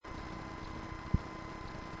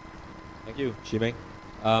Thank you, Shimeng.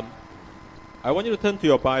 I want you to turn to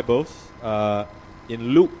your Bibles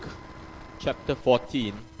in Luke chapter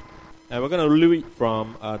 14, and we're going to read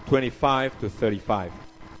from 25 to 35,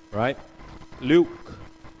 right? Luke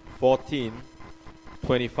 14,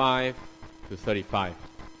 25 to 35.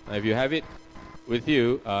 Now, if you have it with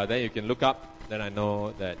you, then you can look up, then I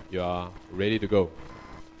know that you are ready to go.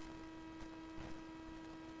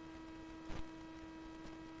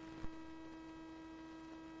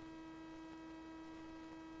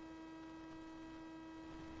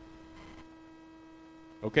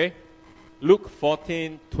 Okay? Luke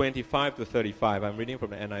 14, 25 to 35. I'm reading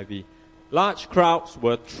from the NIV. Large crowds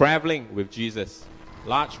were traveling with Jesus.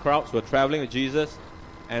 Large crowds were traveling with Jesus,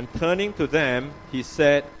 and turning to them, he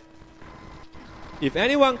said, "If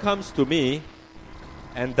anyone comes to me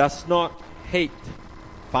and does not hate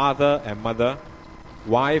father and mother,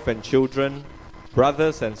 wife and children,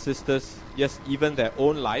 brothers and sisters, yes, even their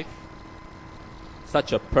own life,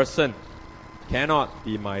 such a person cannot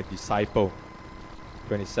be my disciple."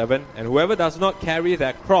 27. And whoever does not carry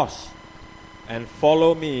their cross and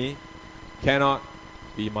follow me cannot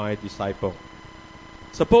be my disciple.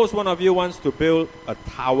 Suppose one of you wants to build a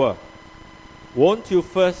tower. Won't you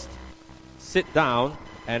first sit down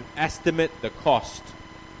and estimate the cost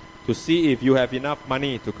to see if you have enough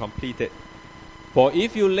money to complete it? For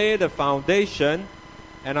if you lay the foundation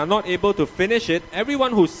and are not able to finish it,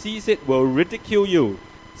 everyone who sees it will ridicule you,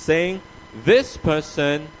 saying, "This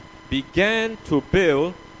person began to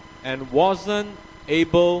build and wasn't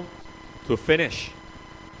able to finish."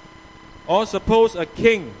 Or suppose a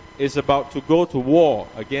king is about to go to war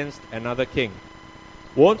against another king.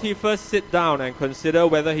 Won't he first sit down and consider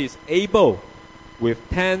whether he's able with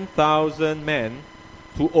 10,000 men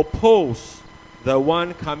to oppose the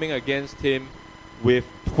one coming against him with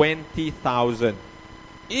 20,000?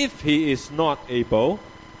 If he is not able,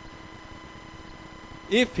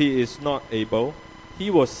 he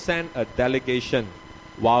will send a delegation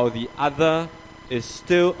while the other is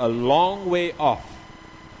still a long way off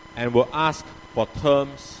and will ask for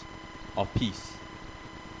terms of peace.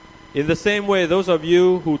 In the same way, those of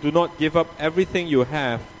you who do not give up everything you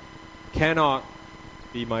have cannot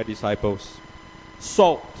be my disciples.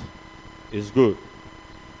 Salt is good,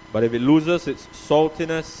 but if it loses its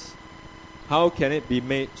saltiness, how can it be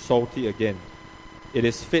made salty again? It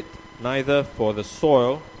is fit neither for the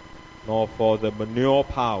soil nor for the manure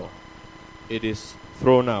pile. It is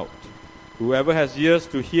thrown out. Whoever has ears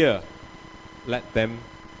to hear, let them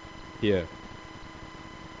hear.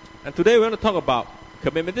 And today we want to talk about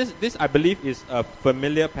commitment. This I believe is a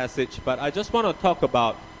familiar passage, but I just want to talk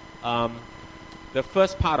about the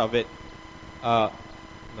first part of it. The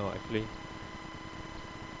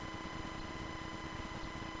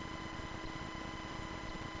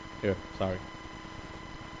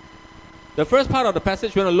first part of the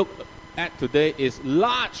passage we're going to look at today is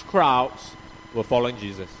large crowds were following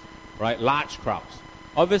Jesus, right? Large crowds.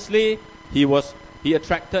 Obviously, he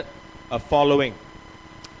attracted a following.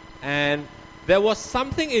 And there was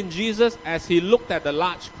something in Jesus as he looked at the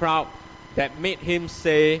large crowd that made him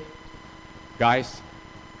say, "Guys,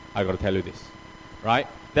 I got to tell you this," right?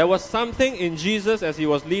 There was something in Jesus as he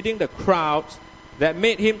was leading the crowds that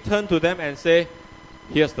made him turn to them and say,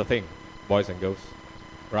 "Here's the thing, boys and girls,"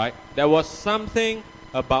 right? There was something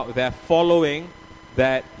about their following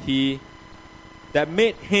that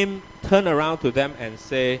made him turn around to them and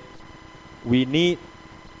say, "We need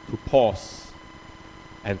to pause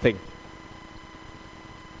and think."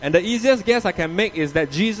 And the easiest guess I can make is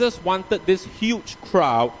that Jesus wanted this huge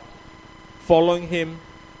crowd following him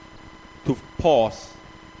to pause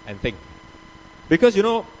and think. Because,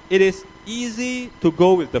 it is easy to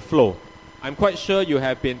go with the flow. I'm quite sure you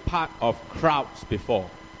have been part of crowds before,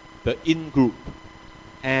 the in-group.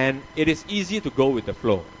 And it is easy to go with the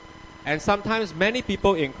flow. And sometimes many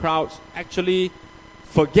people in crowds actually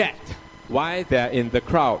forget why they're in the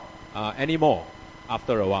crowd anymore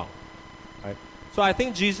after a while. Right? So I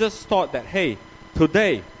think Jesus thought that, hey,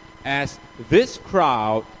 today, as this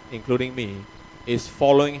crowd, including me, is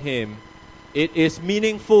following him, it is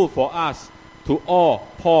meaningful for us to all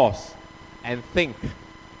pause and think.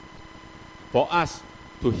 For us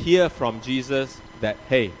to hear from Jesus that,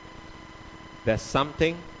 hey, there's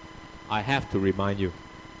something I have to remind you.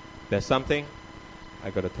 There's something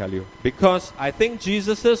I got to tell you. Because I think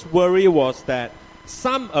Jesus' worry was that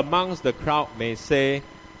some amongst the crowd may say,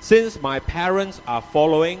 "Since my parents are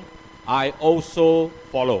following, I also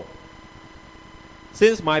follow.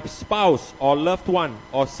 Since my spouse or loved one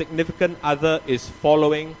or significant other is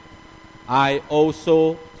following, I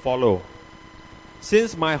also follow.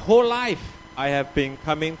 Since my whole life I have been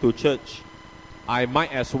coming to church, I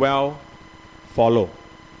might as well follow.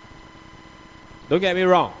 Don't get me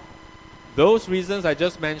wrong. Those reasons I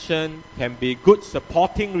just mentioned can be good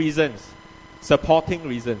supporting reasons. Supporting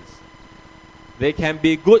reasons. They can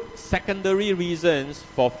be good secondary reasons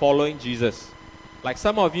for following Jesus. Like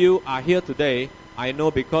some of you are here today, I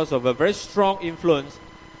know, because of a very strong influence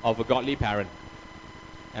of a godly parent.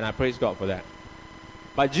 And I praise God for that.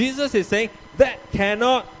 But Jesus is saying that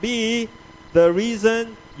cannot be the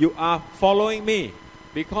reason you are following me,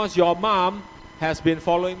 because your mom has been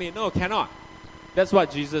following me. No, cannot. That's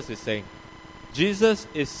what Jesus is saying. Jesus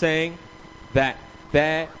is saying that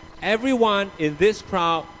everyone in this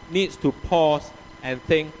crowd needs to pause and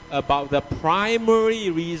think about the primary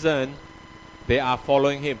reason they are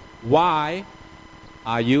following him. Why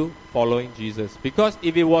are you following Jesus? Because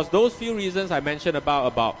if it was those few reasons I mentioned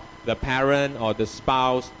about the parent or the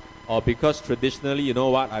spouse, or because traditionally, you know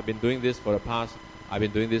what, I've been doing this for the past, I've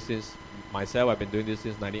been doing this since myself, I've been doing this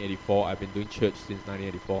since 1984, I've been doing church since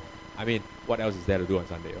 1984. I mean, what else is there to do on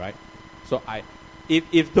Sunday, right? So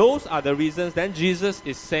if those are the reasons, then Jesus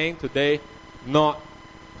is saying today, not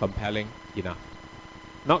compelling enough.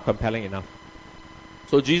 Not compelling enough.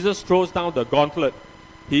 So Jesus throws down the gauntlet.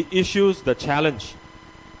 He issues the challenge.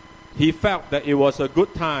 He felt that it was a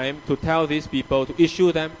good time to tell these people, to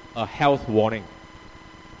issue them a health warning.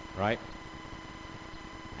 Right?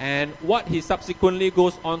 And what he subsequently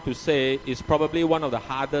goes on to say is probably one of the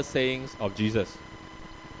hardest sayings of Jesus.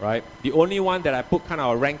 Right? The only one that I put kind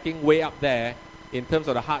of a ranking way up there in terms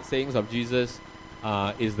of the hard sayings of Jesus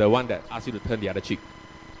is the one that asks you to turn the other cheek.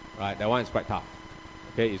 Right? That one is quite tough.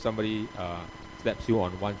 Okay, if somebody slaps you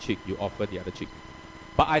on one cheek, you offer the other cheek.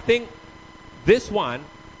 But I think this one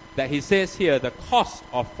that he says here, the cost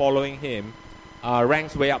of following him,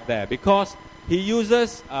 ranks way up there, because he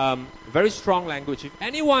uses very strong language. If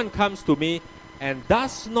anyone comes to me and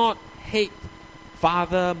does not hate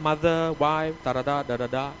father, mother, wife,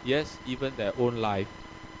 da-da-da, yes, even their own life,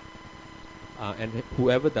 and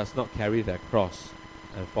whoever does not carry their cross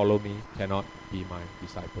and follow me cannot be my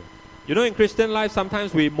disciple. You know, in Christian life,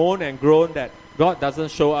 sometimes we moan and groan that God doesn't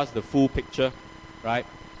show us the full picture, right?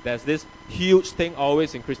 There's this huge thing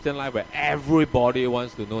always in Christian life where everybody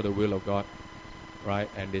wants to know the will of God, right?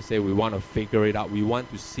 And they say we want to figure it out. We want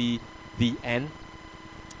to see the end.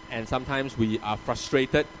 And sometimes we are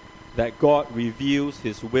frustrated that God reveals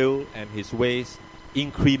his will and his ways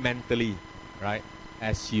incrementally, right?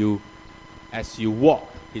 As you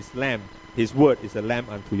walk, his lamp, his word is a lamp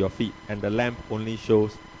unto your feet, and the lamp only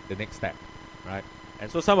shows the next step, right? And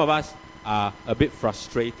so some of us are a bit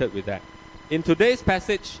frustrated with that. In today's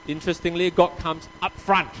passage, interestingly, God comes up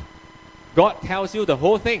front. God tells you the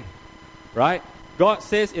whole thing, right? God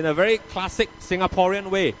says in a very classic Singaporean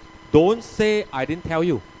way, don't say I didn't tell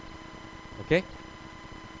you. Okay?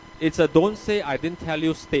 It's a don't say I didn't tell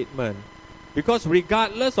you statement. Because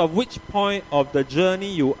regardless of which point of the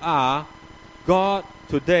journey you are, God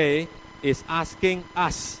today is asking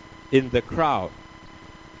us in the crowd,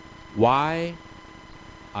 why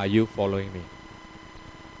are you following me?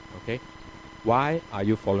 Okay? Why are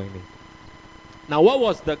you following me? Now, what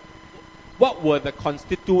were the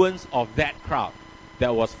constituents of that crowd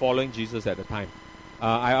that was following Jesus at the time?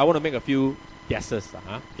 I want to make a few guesses.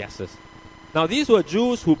 Guesses. Now, these were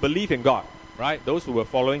Jews who believed in God, right? Those who were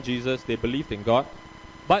following Jesus, they believed in God.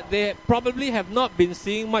 But they probably have not been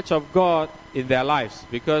seeing much of God in their lives,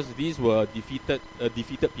 because these were defeated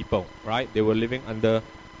people, right? They were living under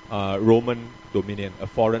Roman dominion. A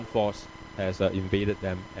foreign force has invaded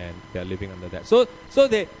them, and they're living under that. So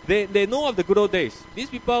they know of the good old days. These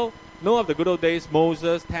people know of the good old days.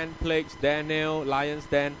 Moses, 10 plagues, Daniel, lion's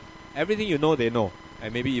den. Everything you know, they know.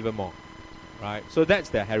 And maybe even more. Right? So that's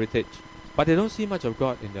their heritage. But they don't see much of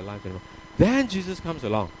God in their lives anymore. Then Jesus comes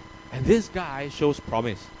along. And this guy shows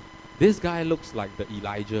promise. This guy looks like the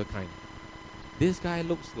Elijah kind. This guy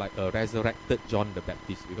looks like a resurrected John the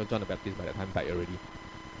Baptist. Because John the Baptist by that time died already.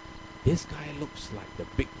 This guy looks like the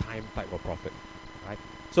big time type of prophet, right?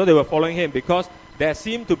 So they were following him because there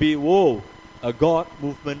seemed to be, a God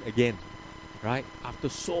movement again, right? After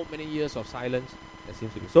so many years of silence, there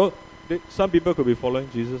seems to be. So some people could be following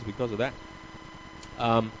Jesus because of that.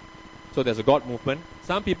 So there's a God movement.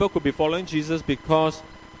 Some people could be following Jesus because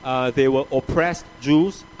they were oppressed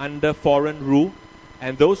Jews under foreign rule.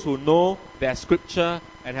 And those who know their scripture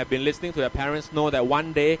and have been listening to their parents know that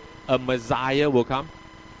one day a Messiah will come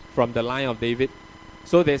from the line of David.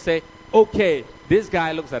 So they say, okay, this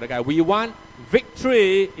guy looks like a guy. We want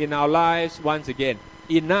victory in our lives once again.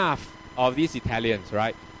 Enough of these Italians,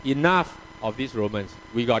 right? Enough of these Romans.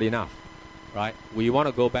 We got enough, right? We want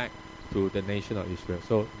to go back to the nation of Israel.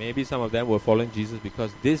 So maybe some of them were following Jesus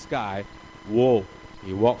because this guy,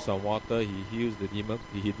 He walks on water. He heals the demon.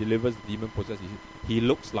 He delivers the demon possessed. He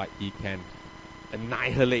looks like he can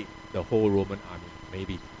annihilate the whole Roman army,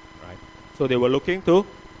 maybe, right? So they were looking to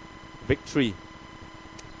victory.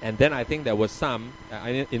 And then I think there was some,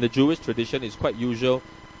 in the Jewish tradition, it's quite usual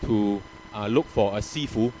to look for a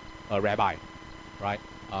sifu, a rabbi, right?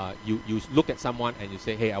 You look at someone and you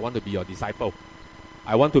say, hey, I want to be your disciple.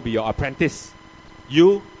 I want to be your apprentice.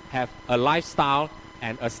 You have a lifestyle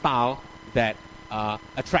and a style that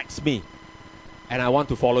attracts me, and I want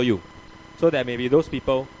to follow you. So there may be those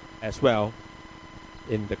people as well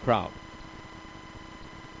in the crowd.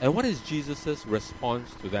 And what is Jesus'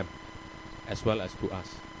 response to them as well as to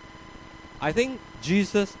us? I think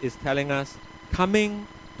Jesus is telling us, coming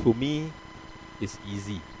to me is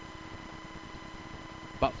easy.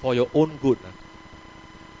 But for your own good,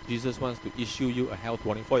 Jesus wants to issue you a health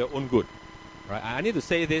warning for your own good. Right? I need to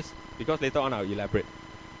say this because later on I'll elaborate.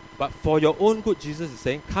 But for your own good, Jesus is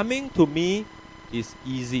saying, coming to me is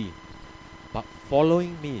easy. But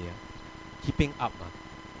following me, keeping up,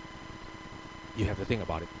 you have to think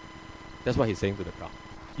about it. That's what he's saying to the crowd.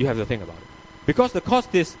 You have to think about it. Because the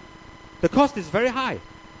cost is very high.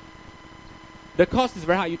 The cost is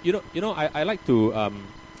very high. You know, I like to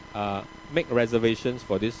make reservations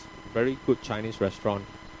for this very good Chinese restaurant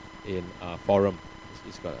in Forum.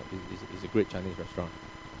 It's a great Chinese restaurant.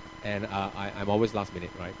 And I'm always last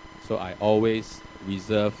minute, right? So I always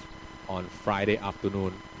reserve on Friday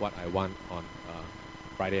afternoon what I want on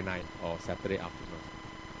Friday night or Saturday afternoon.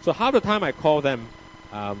 So half the time I call them,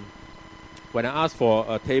 when I ask for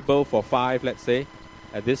a table for 5, let's say,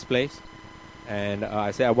 at this place, and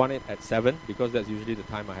I say I want it at 7 because that's usually the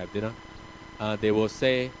time I have dinner, they will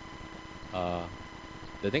say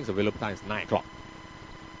the next available time is 9 o'clock,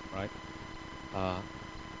 right?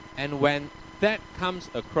 And when that comes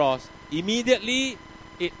across, immediately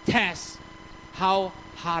it tests how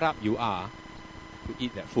hard up you are to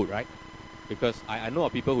eat that food, right? Because I know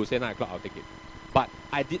of people who say 9 o'clock, I'll take it. But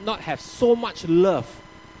I did not have so much love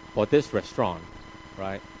for this restaurant,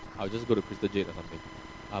 right? I'll just go to Crystal Jade or something.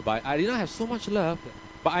 But I did not have so much love.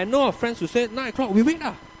 But I know of friends who say 9 o'clock, we wait,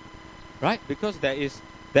 right? Because there is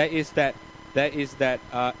that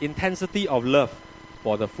intensity of love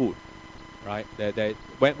for the food, right?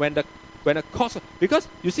 When the cost, because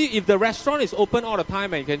you see, if the restaurant is open all the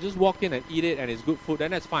time and you can just walk in and eat it and it's good food,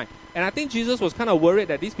 then that's fine. And I think Jesus was kind of worried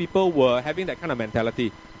that these people were having that kind of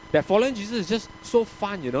mentality, that following Jesus is just so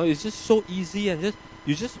fun, you know, it's just so easy, and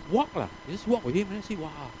you just walk you just walk with him and see,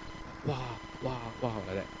 wow,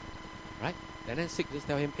 like that, right? And then sick, just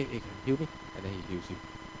tell him, hey, can you heal me? And then he heals you,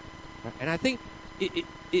 right? And I think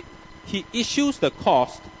he issues the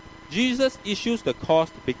cost. Jesus issues the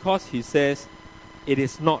cost because he says it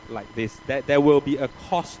is not like this. That there will be a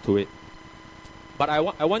cost to it. But I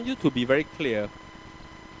want you to be very clear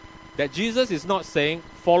that Jesus is not saying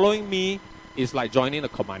following me is like joining the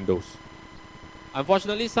commandos.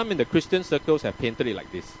 Unfortunately, some in the Christian circles have painted it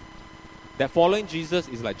like this. That following Jesus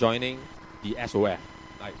is like joining the SOF,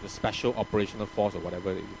 like the Special Operational Force or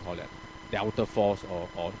whatever you call it, Delta Force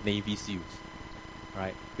or Navy SEALs,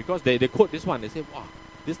 right? Because they quote this one, they say, wow,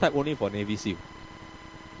 this type only for Navy SEAL,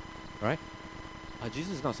 right?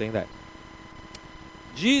 Jesus is not saying that.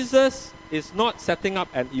 Jesus is not setting up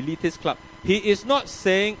an elitist club. He is not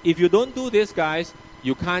saying, if you don't do this, guys,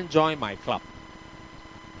 you can't join my club.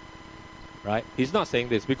 Right? He's not saying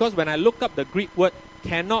this. Because when I look up the Greek word,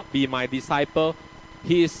 cannot be my disciple,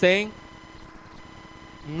 he is saying,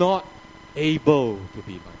 not able to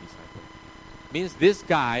be my disciple. Means this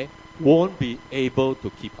guy won't be able to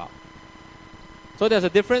keep up. So there's a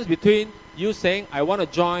difference between you saying, I want to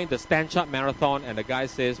join the Stanchart Marathon, and the guy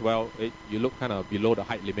says, well, you look kind of below the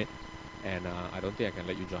height limit, and I don't think I can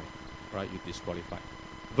let you join. Right? You're disqualified.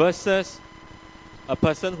 Versus a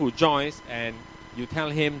person who joins, and you tell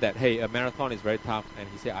him that, hey, a marathon is very tough, and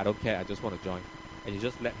he says, I don't care, I just want to join. And you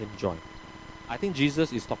just let him join. I think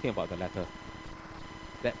Jesus is talking about the latter.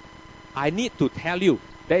 That I need to tell you,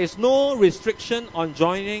 there is no restriction on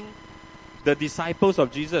joining the disciples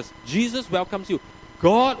of Jesus. Jesus welcomes you.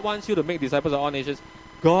 God wants you to make disciples of all nations.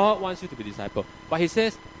 God wants you to be disciple. But he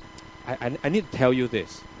says, I need to tell you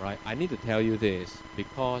this, right? I need to tell you this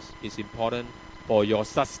because it's important for your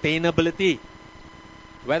sustainability,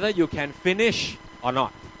 whether you can finish or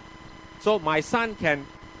not. So my son can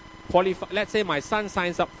qualify. Let's say my son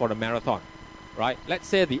signs up for the marathon, right? Let's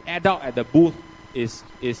say the adult at the booth is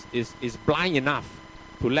blind enough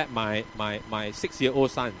to let my 6-year-old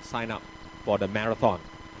son sign up for the marathon,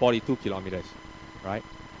 42 kilometers, right?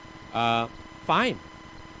 Fine,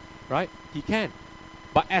 right? He can.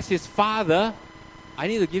 But as his father, I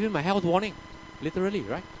need to give him a health warning, literally,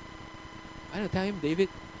 right? I need to tell him, David,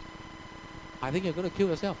 I think you're going to kill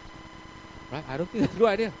yourself. Right? I don't think that's a good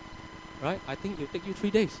idea. Right? I think it'll take you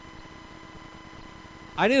 3 days.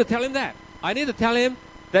 I need to tell him that. I need to tell him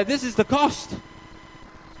that this is the cost.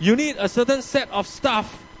 You need a certain set of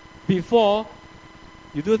stuff before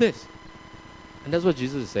you do this. And that's what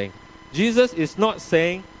Jesus is saying. Jesus is not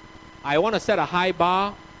saying, I want to set a high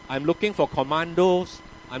bar. I'm looking for commandos.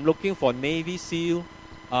 I'm looking for Navy SEAL.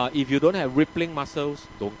 If you don't have rippling muscles,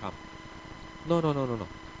 don't come. No.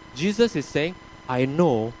 Jesus is saying, I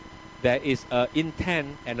know there is an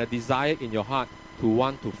intent and a desire in your heart to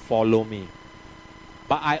want to follow me.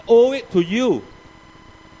 But I owe it to you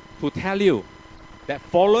to tell you that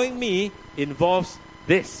following me involves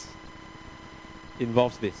this.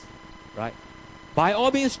 Involves this. Right? By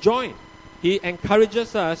all means, join. He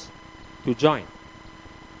encourages us to join.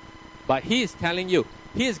 But he is telling you,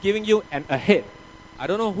 he is giving you an ahead. I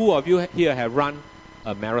don't know who of you here have run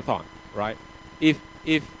a marathon, right? If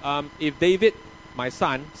David, my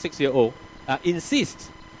son, 6-year-old, insists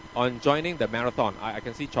on joining the marathon, I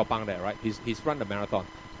can see Chopang there, right? He's run the marathon.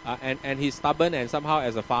 And he's stubborn, and somehow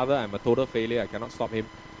as a father, I'm a total failure. I cannot stop him.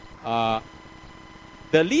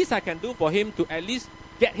 The least I can do for him to at least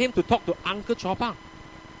get him to talk to Uncle Chopang,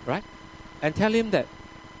 right? And tell him that,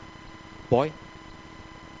 boy,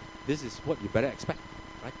 this is what you better expect,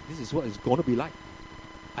 right? This is what it's going to be like.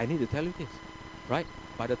 I need to tell you this, right?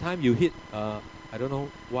 By the time you hit, I don't know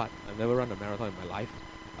what, I've never run a marathon in my life,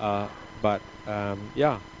 but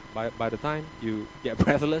by the time you get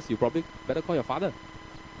breathless, you probably better call your father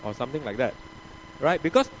or something like that, right?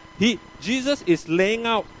 Because Jesus is laying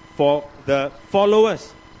out for the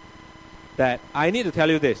followers that I need to tell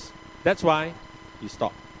you this. That's why he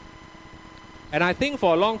stopped. And I think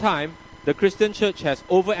for a long time, the Christian church has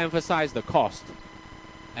overemphasized the cost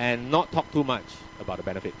and not talked too much about the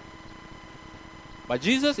benefit. But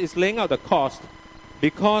Jesus is laying out the cost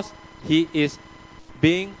because he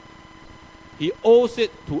owes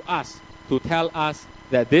it to us to tell us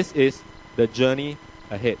that this is the journey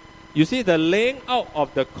ahead. You see, the laying out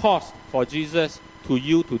of the cost for Jesus to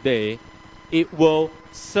you today, it will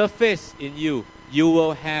surface in you. You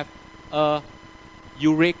will have a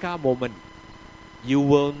eureka moment. You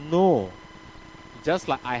will know. Just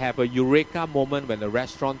like I have a eureka moment when the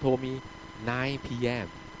restaurant told me 9 p.m.,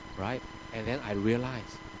 right? And then I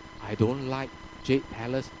realized I don't like Jade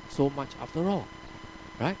Palace so much after all,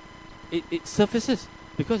 right? It surfaces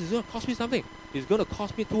because it's going to cost me something. It's going to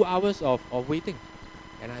cost me 2 hours of waiting.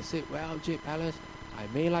 And I said, well, Jade Palace, I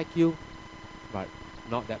may like you, but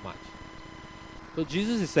not that much. So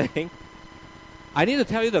Jesus is saying, I need to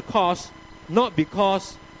tell you the cost, not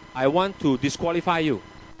because I want to disqualify you.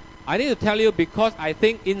 I need to tell you because I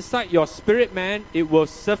think inside your spirit, man, it will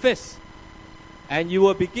surface. And you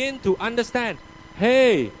will begin to understand,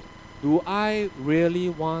 hey, do I really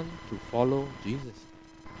want to follow Jesus?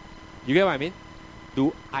 You get what I mean?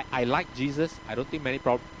 Do I like Jesus? I don't think many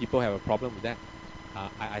people have a problem with that.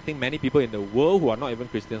 I think many people in the world who are not even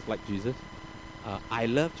Christians like Jesus. I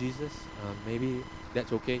love Jesus. Maybe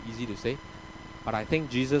that's okay, easy to say. But I think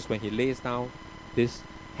Jesus, when he lays down this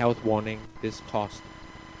health warning, this cost,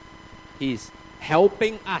 he is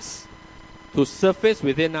helping us to surface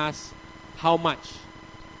within us how much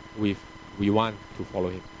we want to follow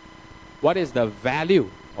him. What is the value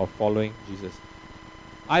of following Jesus?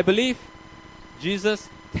 I believe Jesus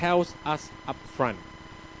tells us up front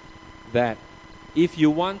that if you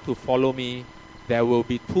want to follow me, there will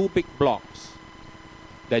be 2 big blocks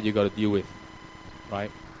that you got to deal with,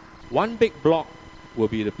 right? One big block will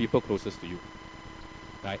be the people closest to you,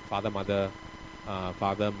 right? Father, mother,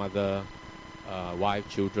 wife,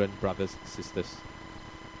 children, brothers, sisters,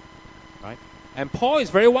 right? And Paul is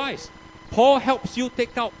very wise. Paul helps you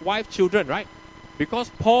take out wife, children, right? Because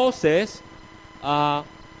Paul says,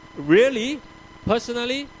 really,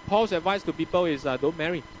 personally, Paul's advice to people is don't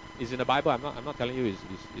marry. It's in the Bible. I'm not telling you.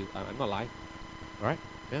 I'm not lying. All right?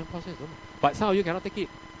 Yeah, Paul says don't. But some of you cannot take it,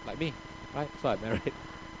 like me, right? So I married.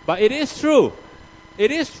 But it is true.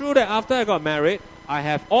 It is true that after I got married, I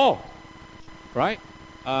have all, right?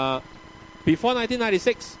 Before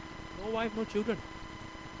 1996, no wife, no children,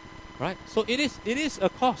 right? So it is a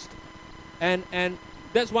cost, and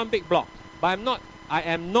that's one big block. But I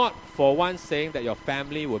am not for once saying that your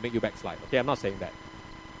family will make you backslide. Okay, I'm not saying that.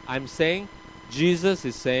 I'm saying Jesus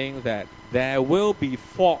is saying that there will be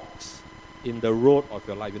forks in the road of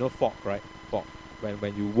your life. You know fork, right? Fork.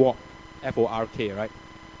 When you walk, F-O-R-K, right?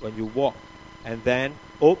 When you walk, and then,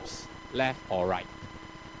 oops, left or right.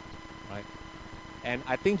 Right? And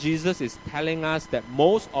I think Jesus is telling us that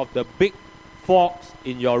most of the big forks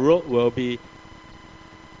in your road will be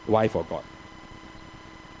wife or God.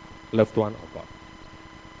 loved one or God,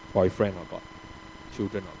 boyfriend or God,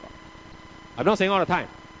 children or God. I'm not saying all the time,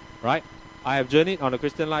 right? I have journeyed on the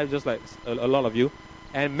Christian life just like a lot of you.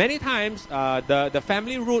 And many times, the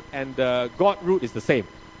family route and the God route is the same.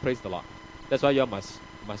 Praise the Lord. That's why you must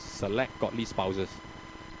select godly spouses.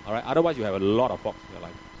 All right. Otherwise, you have a lot of faults in your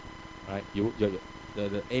life. Right.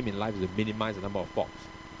 The aim in life is to minimize the number of faults,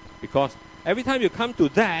 because every time you come to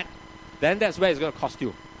that, then that's where it's going to cost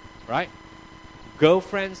you, right?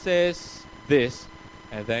 Girlfriend says this,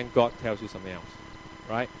 and then God tells you something else,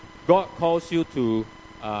 right? God calls you to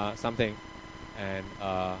something, and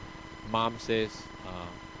mom says, I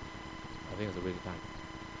think it's a waste of time,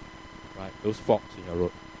 right? Those forks in your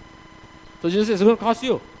road. So Jesus says it's going to cost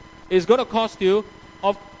you. It's going to cost you.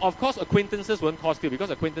 Of course, acquaintances won't cost you, because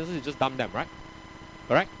acquaintances, you just dump them, right?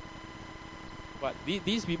 Correct? But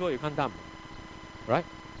these people you can't dump, right?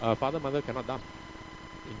 Father, mother cannot dump.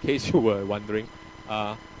 In case you were wondering,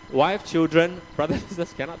 wife, children, brothers,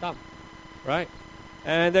 sisters cannot dump, right?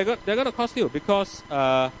 And they're going to cost you, because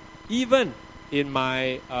even in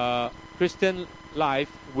my Christian life,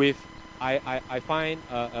 I find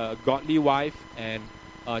a godly wife and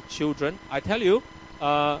children. I tell you,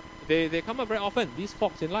 they come up very often, these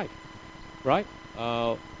folks in life, right?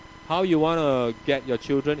 How you want to get your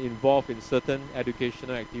children involved in certain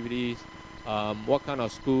educational activities, what kind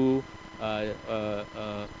of school, I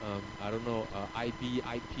don't know, IB,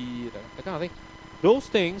 IP, that kind of thing. Those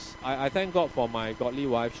things, I thank God for my godly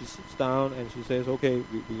wife. She sits down and she says, okay,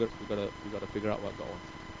 we got to figure out what God wants,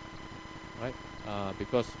 right?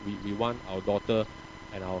 Because we want our daughter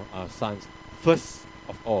and our sons, first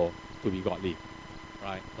of all, to be godly,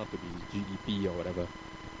 right? Not to be GDP or whatever.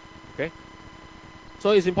 Okay?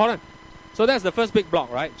 So it's important. So that's the first big block,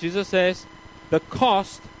 right? Jesus says the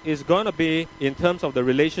cost is going to be in terms of the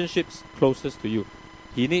relationships closest to you.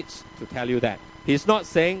 He needs to tell you that. He's not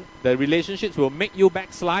saying the relationships will make you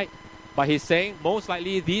backslide, but he's saying most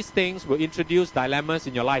likely these things will introduce dilemmas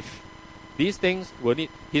in your life. These things will need.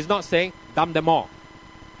 He's not saying dump them all.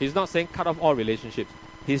 He's not saying cut off all relationships.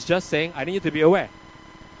 He's just saying I need you to be aware.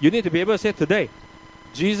 You need to be able to say today,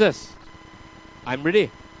 Jesus, I'm ready.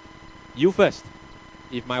 You first.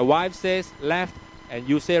 If my wife says left and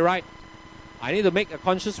you say right, I need to make a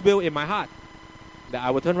conscious will in my heart that I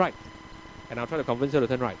will turn right, and I'll try to convince her to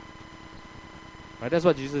turn right. Right? That's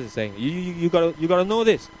what Jesus is saying. You gotta know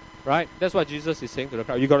this, right? That's what Jesus is saying to the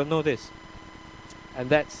crowd. You gotta know this, and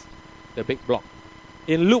that's the big block.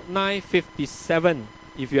 In Luke 9:57,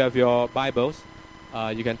 if you have your Bibles,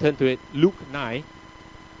 you can turn to it. Luke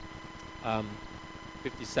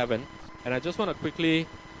 9:57, and I just want to quickly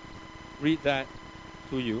read that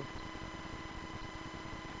to you.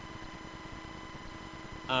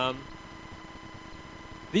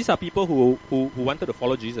 These are people who wanted to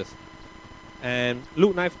follow Jesus. And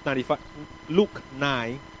Luke 9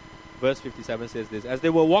 verse 57 says this. As they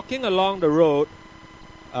were walking along the road,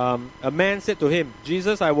 a man said to him,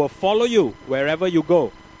 Jesus, I will follow you wherever you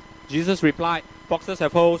go. Jesus replied, foxes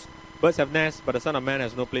have holes, birds have nests, but the Son of Man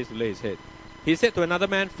has no place to lay his head. He said to another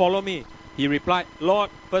man, follow me. He replied, Lord,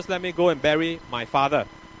 first let me go and bury my father.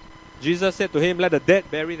 Jesus said to him, let the dead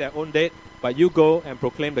bury their own dead, but you go and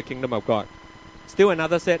proclaim the kingdom of God. Still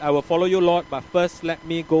another said, I will follow you, Lord, but first let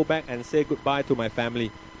me go back and say goodbye to my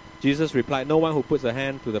family. Jesus replied, no one who puts a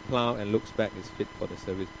hand to the plow and looks back is fit for the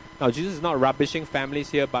service. Now, Jesus is not rubbishing families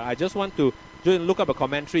here, but I just want to look up a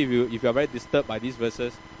commentary if you are very disturbed by these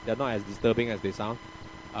verses. They're not as disturbing as they sound.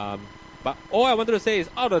 But all I wanted to say is,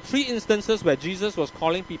 out of 3 instances where Jesus was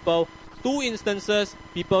calling people, 2 instances,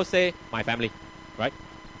 people say, my family, right?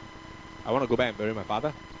 I want to go back and bury my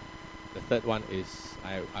father. The third one is,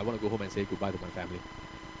 I want to go home and say goodbye to my family,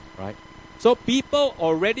 right? So people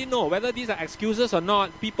already know, whether these are excuses or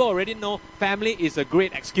not, people already know family is a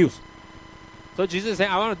great excuse. So Jesus is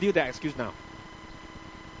saying, I want to deal with that excuse now,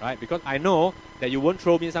 right? Because I know that you won't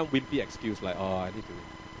throw me some wimpy excuse like, oh, I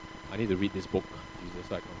need to read this book, Jesus,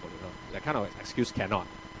 so I can follow it. No, that kind of excuse cannot,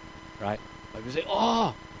 right? But if you say,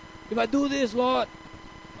 oh, if I do this, Lord,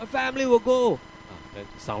 my family will go. That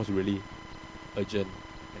sounds really urgent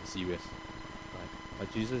and serious, right?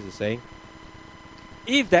 But Jesus is saying,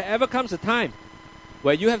 if there ever comes a time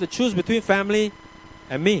where you have to choose between family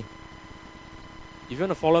and me, if you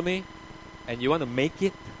want to follow me and you want to make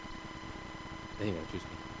it, then you gotta choose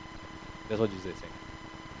me. That's what Jesus is saying,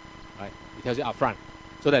 right? He tells you up front,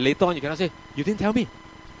 so that later on you cannot say, you didn't tell me,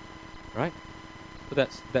 right? So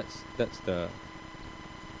that's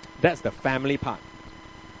the family part.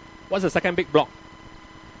 What's the second big block?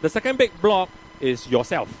 The second big block is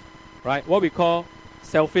yourself, right? What we call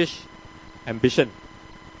selfish ambition.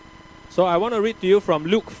 So I want to read to you from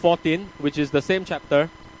Luke 14, which is the same chapter.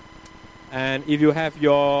 And if you have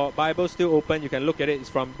your Bible still open, you can look at it. It's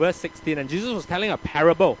from verse 16. And Jesus was telling a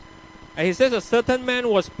parable. And he says, a certain man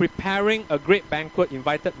was preparing a great banquet,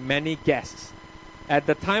 invited many guests. At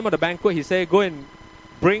the time of the banquet, he said, go and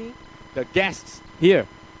bring the guests here.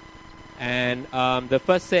 And the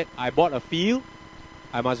first said, I bought a field.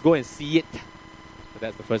 I must go and see it. So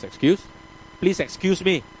that's the first excuse. Please excuse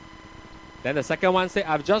me. Then the second one said,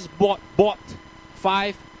 I've just bought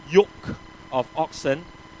 5 yoke of oxen.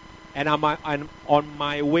 And I'm on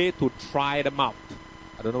my way to try them out.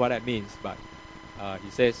 I don't know what that means, but he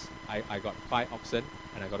says, I got 5 oxen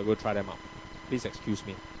and I got to go try them out. Please excuse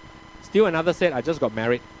me. Still another said, I just got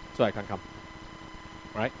married, so I can't come.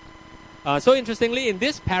 Right? So interestingly, in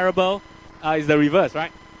this parable, is the reverse,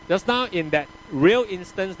 right? Just now, in that real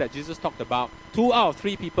instance that Jesus talked about, 2 out of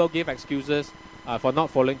 3 people gave excuses for not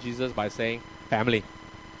following Jesus by saying family.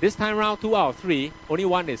 This time around, 2 out of 3, only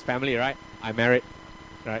one is family, right? I'm married.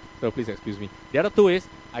 Right, so please excuse me. The other 2 is,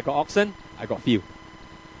 I got oxen, I got field.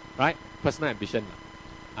 Right? Personal ambition.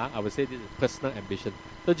 I would say this is personal ambition.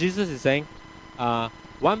 So Jesus is saying,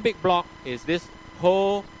 one big block is this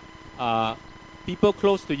whole people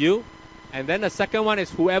close to you. And then the second one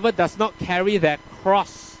is whoever does not carry that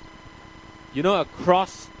cross. You know, a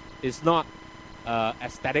cross is not an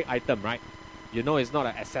aesthetic item, right? You know, it's not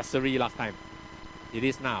an accessory last time. It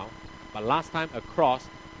is now. But last time, a cross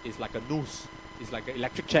is like a noose. It's like an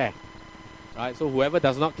electric chair, right? So whoever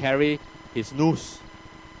does not carry his noose,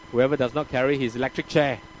 whoever does not carry his electric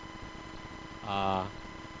chair, cannot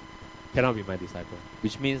be my disciple.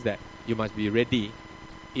 Which means that you must be ready.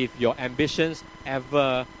 If your ambitions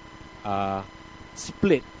ever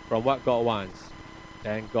split from what God wants,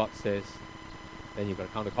 then God says, then you've got to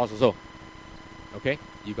count the cost also. Okay?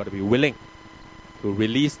 You've got to be willing to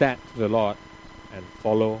release that to the Lord and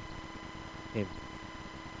follow Him.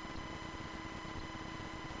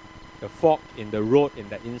 The fork in the road in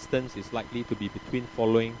that instance is likely to be between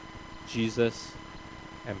following Jesus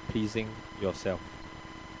and pleasing yourself.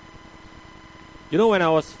 You know, when I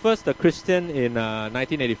was first a Christian in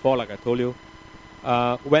 1984, like I told you,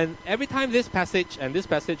 when every time this passage, and this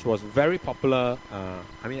passage was very popular,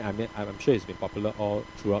 I'm sure it's been popular all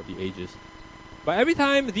throughout the ages, but every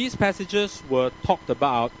time these passages were talked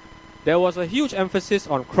about, there was a huge emphasis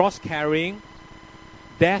on cross-carrying,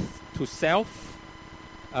 death to self.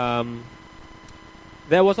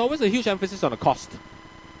 There was always a huge emphasis on the cost,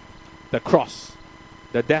 the cross,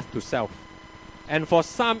 the death to self. And for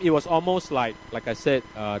some, it was almost like I said,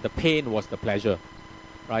 the pain was the pleasure,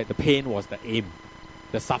 right? The pain was the aim.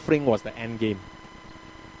 The suffering was the end game.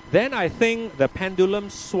 Then I think the pendulum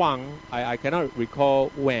swung. I cannot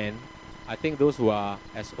recall when. I think those who are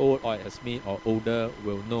as old or as me or older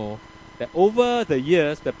will know that over the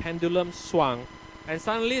years, the pendulum swung, and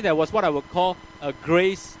suddenly there was what I would call a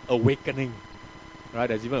grace awakening. Right?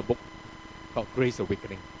 There's even a book called Grace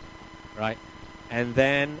Awakening. Right? And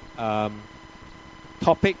then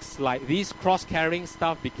topics like these cross-carrying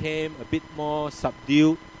stuff became a bit more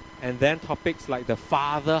subdued, and then topics like the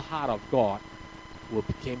Father heart of God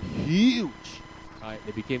became huge. Right?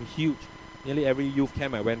 They became huge. Nearly every youth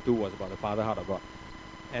camp I went to was about the Father heart of God.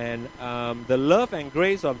 And the love and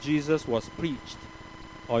grace of Jesus was preached,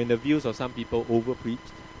 or in the views of some people, over-preached.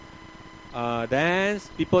 Then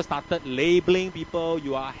people started labeling people.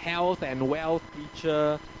 You are health and wealth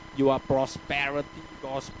preacher. You are prosperity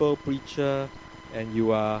gospel preacher. And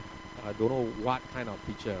you are, I don't know what kind of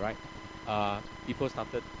preacher, right? People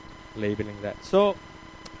started labeling that. So,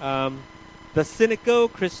 the cynical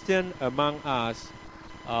Christian among us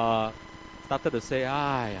started to say,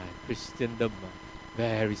 Christendom,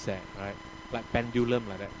 very sad, right? Like pendulum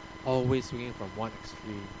like that. Always swinging from one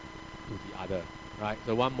extreme to the other, right?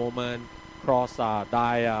 So one moment, cross,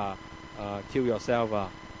 die, kill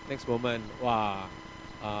yourself. Next moment,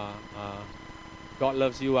 God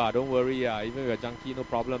loves you, don't worry, even if you're a junkie, no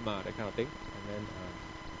problem, that kind of thing. And then,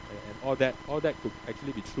 and all that could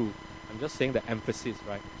actually be true. I'm just saying the emphasis,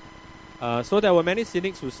 right? So there were many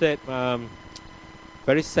cynics who said,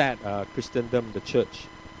 very sad, Christendom, the church.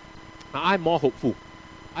 Now I'm more hopeful.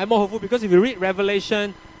 I'm more hopeful because if you read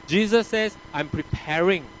Revelation, Jesus says, I'm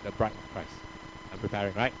preparing the bride of Christ. I'm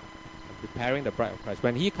preparing, right? I'm preparing the bride of Christ.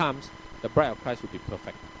 When He comes, the bride of Christ will be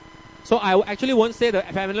perfect. So I actually won't say the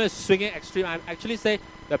pendulum is swinging extreme. I actually say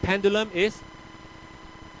the pendulum is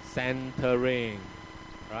centering,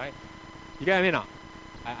 right? You get what I mean now?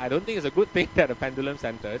 I don't think it's a good thing that the pendulum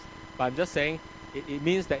centers, but I'm just saying it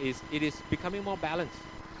means that it is becoming more balanced,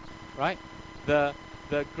 right? The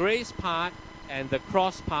grace part and the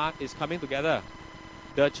cross part is coming together.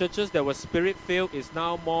 The churches that were spirit-filled is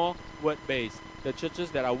now more word-based. The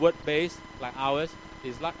churches that are word-based, like ours,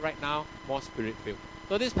 is like right now more spirit-filled.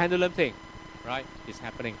 So this pendulum thing, right, is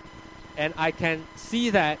happening. And I can see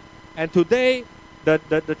that. And today,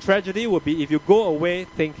 the tragedy would be if you go away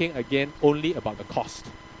thinking again only about the cost.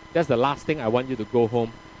 That's the last thing I want you to go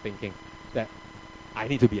home thinking, that I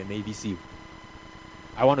need to be a Navy SEAL.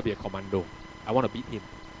 I want to be a commando. I want to beat him.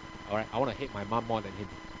 All right? I want to hate my mom more than him.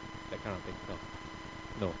 That kind of thing.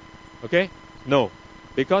 No. Okay? No.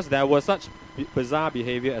 Because there was such bizarre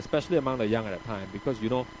behavior, especially among the young at that time. Because, you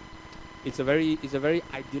know, it's a very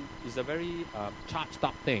charged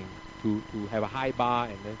up thing to have a high bar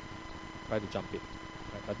and then try to jump it.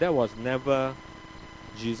 Right? But that was never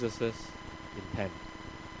Jesus's intent.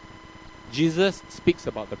 Jesus speaks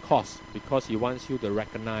about the cost because he wants you to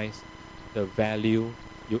recognize the value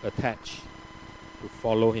you attach to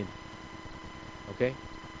follow him. Okay?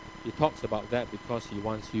 He talks about that because he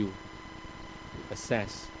wants you to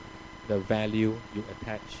assess the value you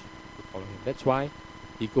attach to follow him. That's why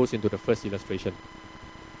he goes into the first illustration.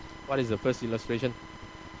 What is the first illustration?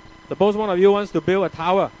 Suppose one of you wants to build a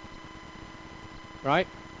tower. Right?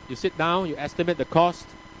 You sit down, you estimate the cost,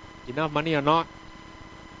 enough money or not.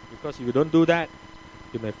 Because if you don't do that,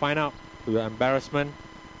 you may find out to your embarrassment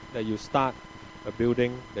that you start a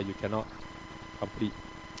building that you cannot complete.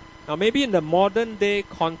 Now maybe in the modern day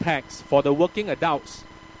context, for the working adults,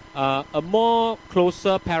 a more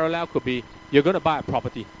closer parallel could be you're going to buy a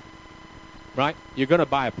property. Right? You're going to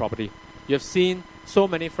buy a property. You've seen so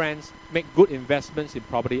many friends make good investments in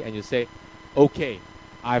property and you say, okay,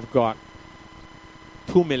 I've got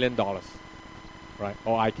 $2 million. Right?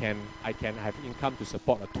 Or I can have income to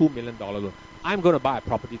support a $2 million loan. I'm going to buy a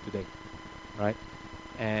property today. Right?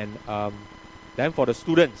 And then for the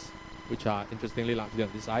students, which are interestingly largely on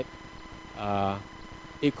this side,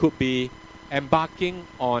 it could be embarking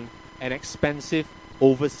on an expensive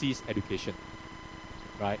overseas education.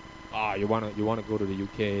 Right? You want to go to the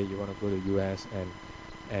UK, you want to go to the US,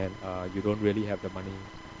 and you don't really have the money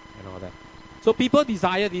and all that. So people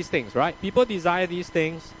desire these things, right? People desire these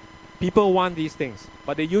things. People want these things,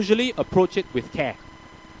 but they usually approach it with care.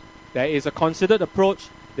 There is a considered approach.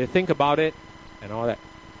 They think about it and all that.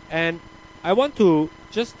 And I want to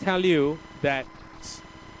just tell you that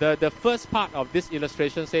the first part of this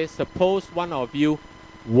illustration says, suppose one of you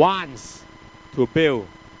wants to build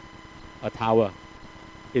a tower.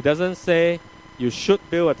 It doesn't say you should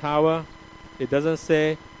build a tower. It doesn't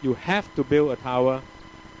say you have to build a tower.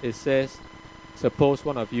 It says, suppose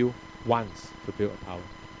one of you wants to build a tower.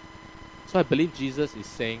 So I believe Jesus is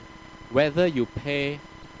saying whether you pay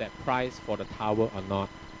that price for the tower or not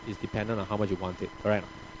is dependent on how much you want it. Correct?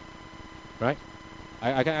 Right?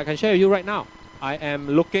 I can share with you right now. I am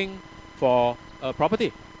looking for a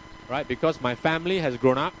property, right? Because my family has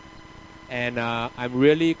grown up and I'm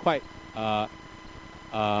really quite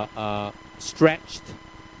stretched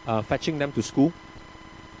fetching them to school.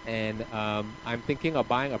 And I'm thinking of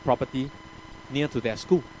buying a property near to their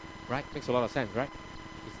school. Right? Makes a lot of sense, right?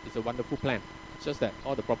 It's a wonderful plan. It's just that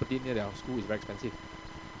all the property near their school is very expensive.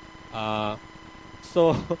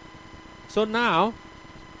 So now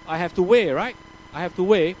I have to weigh, right? I have to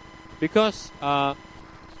weigh because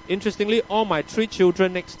interestingly, all my 3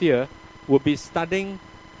 children next year will be studying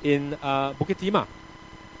in Bukit Timah,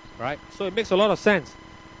 right? So it makes a lot of sense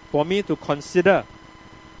for me to consider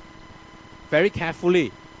very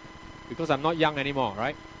carefully, because I'm not young anymore,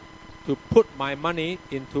 right? To put my money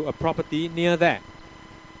into a property near there.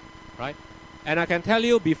 Right? And I can tell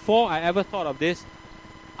you, before I ever thought of this,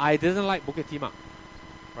 I didn't like Bukit Timah.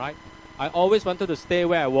 Right? I always wanted to stay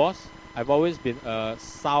where I was. I've always been a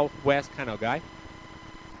southwest kind of guy.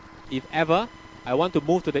 If ever, I want to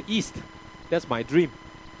move to the east. That's my dream.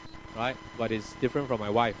 Right? But it's different from my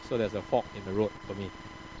wife, so there's a fork in the road for me.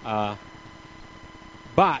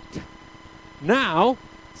 But now,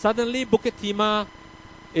 suddenly Bukit Timah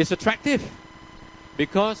is attractive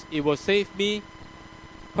because it will save me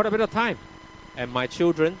quite a bit of time, and my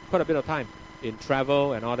children quite a bit of time in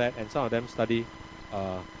travel and all that, and some of them study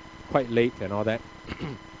quite late and all that.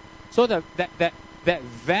 So that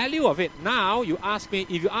value of it, now you ask me,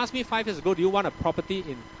 if you asked me 5 years ago, do you want a property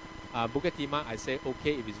in Bukit Timah? I say,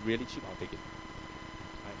 okay, if it's really cheap, I'll take it.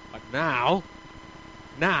 Right? But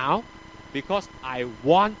now, because I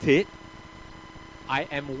want it, I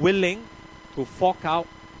am willing to fork out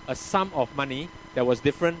a sum of money that was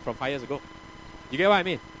different from 5 years ago. You get what I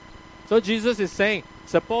mean? So Jesus is saying,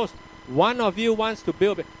 suppose one of you wants to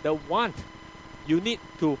build the want. You need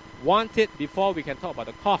to want it before we can talk about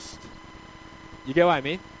the cost. You get what I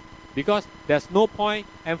mean? Because there's no point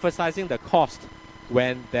emphasizing the cost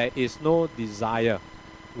when there is no desire,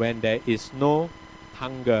 when there is no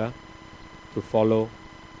hunger to follow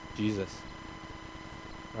Jesus.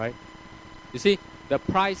 right? You see, the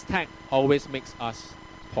price tag always makes us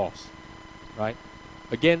pause, right?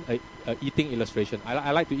 Again, a eating illustration.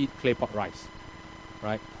 I like to eat clay pot rice,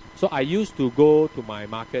 right? So I used to go to my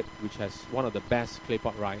market, which has one of the best clay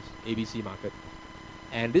pot rice, ABC Market.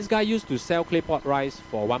 And this guy used to sell clay pot rice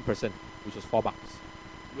for 1 person, which was $4.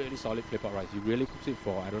 Really solid clay pot rice. He really cooks it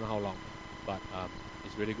for I don't know how long, but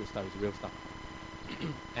it's really good stuff. It's real stuff.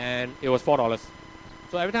 And it was $4.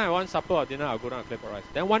 So every time I want supper or dinner, I'll go down to clay pot rice.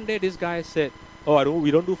 Then one day this guy said, "Oh,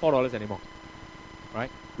 we don't do $4 anymore,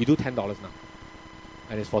 right? We do $10 now,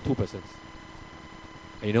 and it's for 2 persons."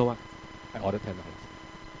 And you know what? I ordered $10.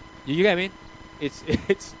 You get what I mean? It's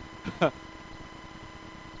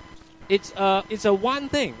it's a one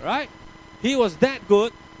thing, right? He was that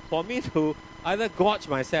good for me to either gorge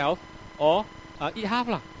myself or eat half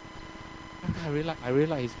lah. I really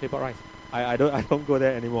like his clay pot rice. I don't go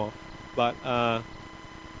there anymore, but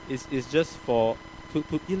it's just to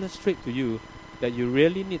illustrate to you that you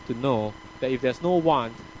really need to know that if there's no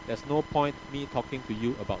want, there's no point me talking to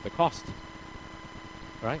you about the cost.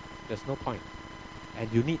 Right? There's no point,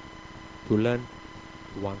 and you need to learn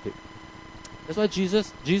to want it. That's why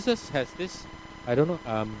Jesus has this. I don't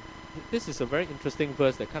know. This is a very interesting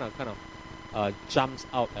verse that kind of jumps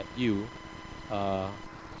out at you.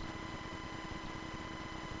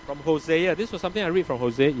 From Hosea. This was something I read from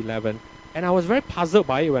Hosea 11. And I was very puzzled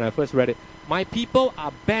by it when I first read it. My people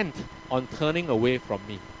are bent on turning away from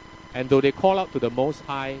me. And though they call out to the Most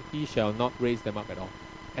High, He shall not raise them up at all.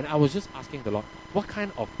 And I was just asking the Lord, what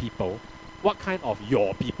kind of people, what kind of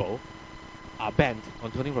your people are bent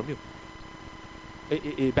on turning from you?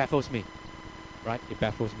 It baffles me. Right? It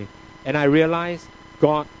baffles me. And I realized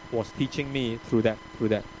God was teaching me through that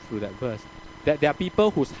verse that there are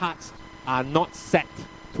people whose hearts are not set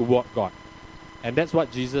toward God. And that's what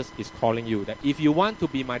Jesus is calling you. That if you want to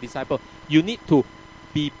be my disciple, you need to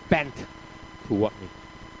be bent toward me.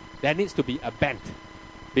 There needs to be a bent.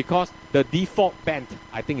 Because the default bent,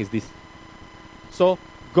 I think, is this. So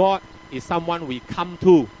God is someone we come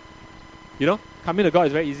to. You know, coming to God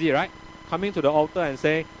is very easy, right? Coming to the altar and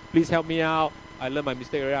saying, "Please help me out. I learned my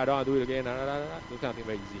mistake already. I don't want to do it again." Those kind of things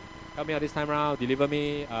very easy. Help me out this time around. Deliver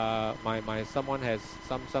me. My someone has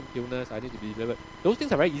some illness. I need to be delivered. Those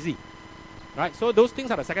things are very easy, right? So those things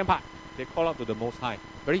are the second part. They call out to the Most High.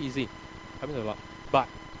 Very easy. Coming to the Lord. But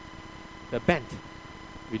the bent,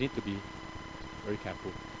 we need to be very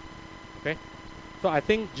careful. Okay. So I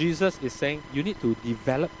think Jesus is saying you need to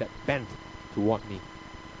develop that bent toward me.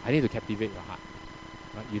 I need to captivate your heart.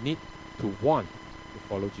 Right? You need to want to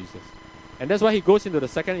follow Jesus. And that's why he goes into the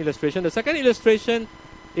second illustration. The second illustration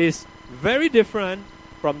is very different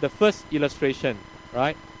from the first illustration,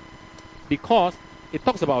 right? Because it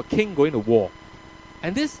talks about a king going to war.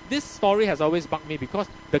 And this story has always bugged me because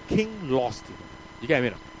the king lost it. You get what I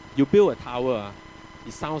mean? You build a tower,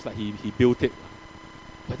 it sounds like he built it.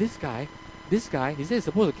 But this guy, he says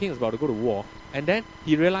suppose the king is about to go to war, and then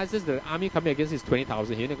he realizes the army coming against is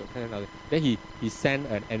 20,000. He only got 10,000. Then he sent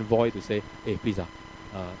an envoy to say, "Hey, please,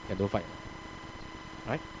 don't fight."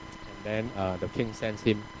 Right? And then the king sends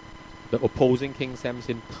him, the opposing king sends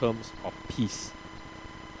him terms of peace.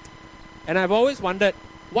 And I've always wondered,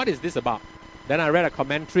 what is this about? Then I read a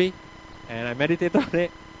commentary, and I meditated on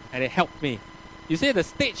it, and it helped me. You see, the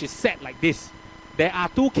stage is set like this. There are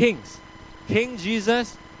two kings, King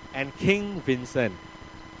Jesus and King Vincent.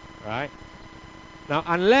 Right? Now,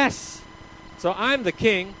 so I'm the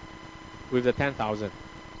king with the 10,000.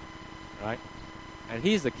 Right? And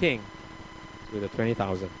he's the king with the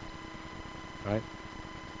 20,000. Right?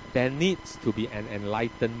 There needs to be an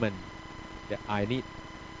enlightenment that I need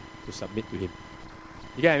to submit to him.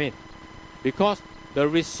 You get what I mean? Because the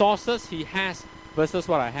resources he has versus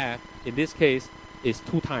what I have, in this case, is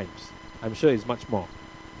 2 times. I'm sure it's much more.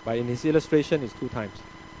 But in his illustration, it's 2 times.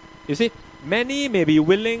 You see, many may be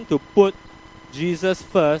willing to put Jesus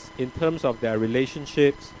first in terms of their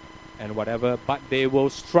relationships and whatever, but they will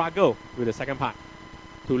struggle with the second part,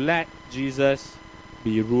 to let Jesus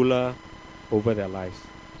be ruler over their lives.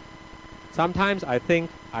 Sometimes I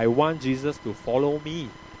think I want Jesus to follow me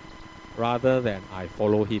rather than I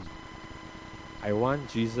follow him. I want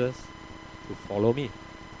Jesus to follow me.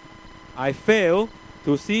 I fail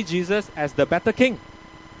to see Jesus as the better king,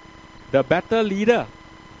 the better leader,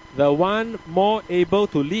 the one more able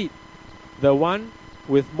to lead, the one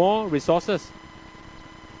with more resources.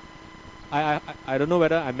 I don't know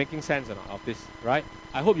whether I'm making sense or not of this, right?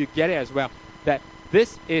 I hope you get it as well. That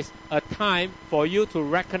this is a time for you to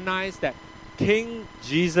recognize that King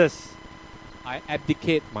Jesus, I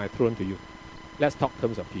abdicate my throne to you. Let's talk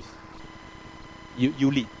terms of peace.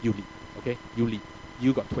 You lead, okay? You lead.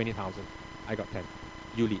 You got 20,000. I got 10.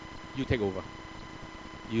 You lead. You take over.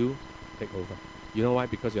 You take over. You know why?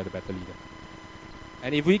 Because you're the better leader.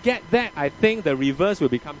 And if we get that, I think the reverse will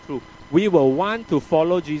become true. We will want to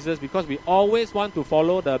follow Jesus because we always want to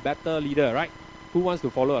follow the better leader, right? Who wants to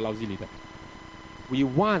follow a lousy leader? We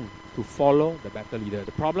want to follow the better leader.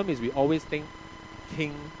 The problem is we always think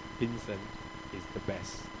King Vincent is the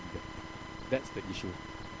best leader. That's the issue.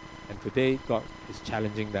 And today, God is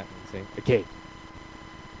challenging that and saying, okay,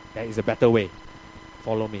 there is a better way.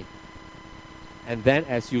 Follow me. And then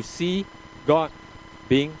as you see God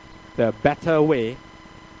being the better way,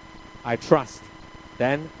 I trust,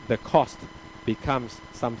 then the cost becomes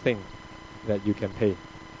something that you can pay.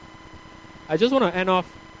 I just want to end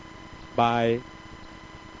off by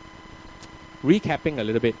recapping a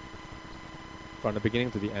little bit from the beginning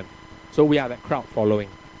to the end. So we are that crowd following.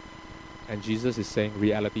 And Jesus is saying,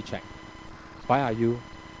 reality check. Why are you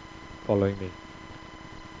following me?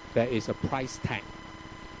 There is a price tag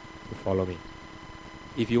to follow me.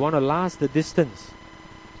 If you want to last the distance,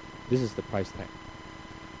 this is the price tag.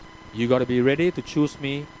 You got to be ready to choose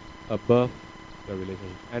me above the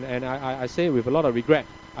relationship. And I say with a lot of regret,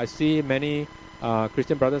 I see many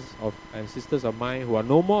Christian brothers and sisters of mine who are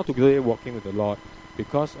no more today walking with the Lord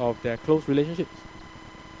because of their close relationships.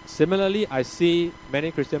 Similarly, I see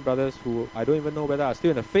many Christian brothers who I don't even know whether are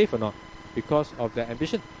still in the faith or not because of their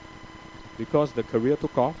ambition. Because the career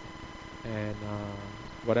took off and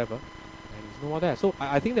whatever. And there's no more there. So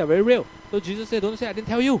I think they're very real. So Jesus said, don't say I didn't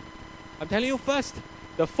tell you. I'm telling you first.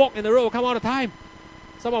 The fork in the road will come all the time.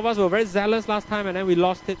 Some of us were very zealous last time and then we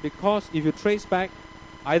lost it because if you trace back,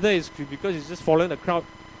 either it's because it's just following the crowd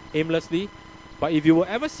aimlessly. But if you were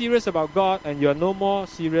ever serious about God and you're no more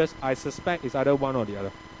serious, I suspect it's either one or the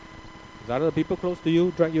other. It's either the people close to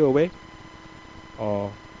you drag you away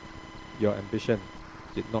or your ambition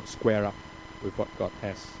did not square up with what God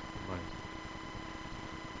has in mind.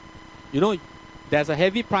 You know, there's a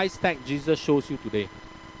heavy price tag Jesus shows you today.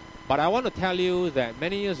 But I want to tell you that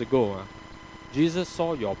many years ago, Jesus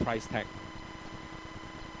saw your price tag.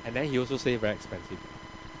 And then he also said very expensive.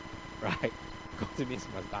 Right? God means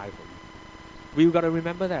he must die for you. We've got to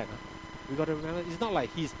remember that. We've got to remember, it's not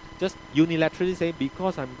like he's just unilaterally saying,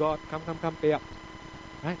 because I'm God, come, pay up.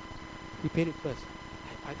 Right? He paid it first.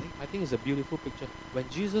 I think it's a beautiful picture. When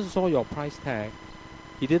Jesus saw your price tag,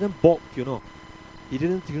 he didn't balk, you know. He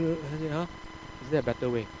didn't, is there a better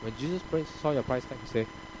way? When Jesus saw your price tag, he said,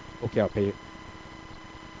 okay, I'll pay it.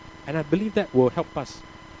 And I believe that will help us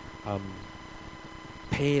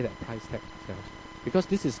pay that price tag ourselves. Because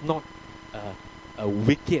this is not a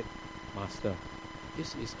wicked master.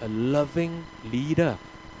 This is a loving leader.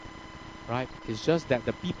 Right? It's just that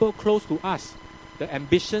the people close to us, the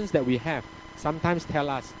ambitions that we have, sometimes tell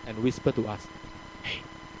us and whisper to us, hey,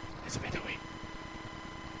 there's a better way.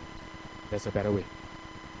 There's a better way.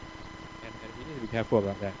 And we need to be careful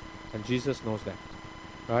about that. And Jesus knows that.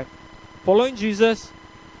 Right? Following Jesus,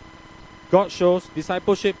 God shows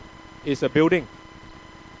discipleship is a building.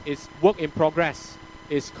 It's work in progress.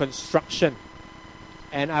 It's construction.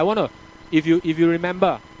 And I want to, if you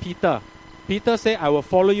remember Peter said, I will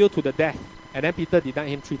follow you to the death. And then Peter denied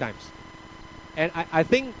him 3 times. And I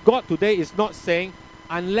think God today is not saying,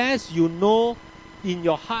 unless you know in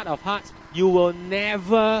your heart of hearts, you will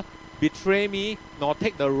never betray me nor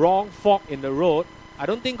take the wrong fork in the road. I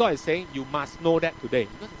don't think God is saying you must know that today.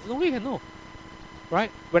 Because there's no way you can know. Right?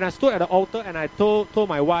 When I stood at the altar and I told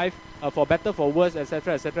my wife, for better, for worse,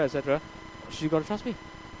 etc., etc., etc., she got to trust me.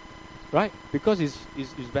 Right? Because it's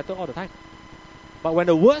better all the time. But when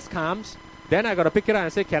the worst comes, then I got to pick it up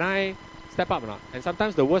and say, can I step up or not? And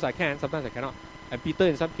sometimes the worst I can, sometimes I cannot. And Peter,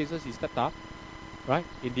 in some cases, he stepped up. Right?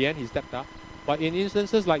 In the end, he stepped up. But in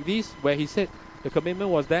instances like these, where he said the commitment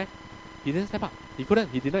was there, he didn't step up. He couldn't.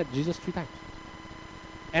 He denied Jesus 3 times.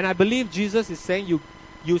 And I believe Jesus is saying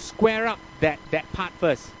you square up that part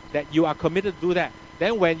first, that you are committed to do that.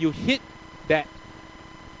 Then when you hit that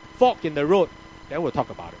fork in the road, then we'll talk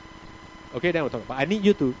about it. Okay, then we'll talk about it. I need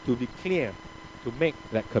you to be clear, to make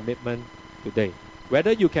that commitment today.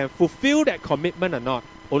 Whether you can fulfill that commitment or not,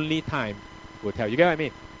 only time will tell. You get what I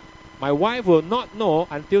mean? My wife will not know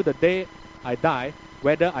until the day I die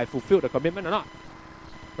whether I fulfilled the commitment or not.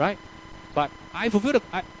 Right? But I fulfilled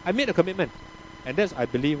I made a commitment. And that's, I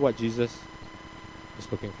believe, what Jesus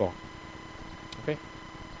is looking for. Okay?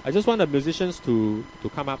 I just want the musicians to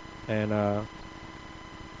come up and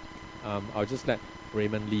I'll just let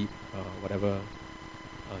Raymond lead whatever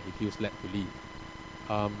he feels led to lead.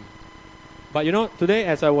 But you know, today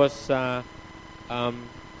as I was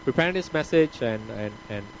preparing this message and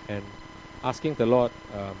asking the Lord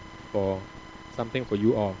for something for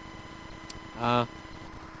you all,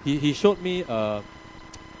 He showed me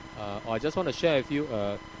or I just want to share with you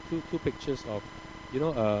two pictures of,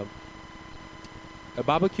 a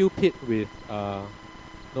barbecue pit with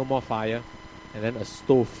no more fire, and then a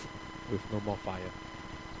stove with no more fire.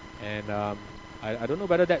 And I don't know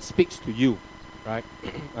whether that speaks to you, right?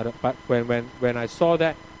 But when I saw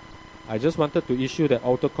that, I just wanted to issue that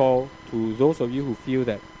altar call to those of you who feel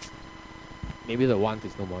that maybe the want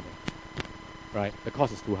is no more there, right? The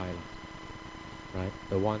cost is too high, right?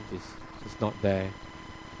 The want is not there.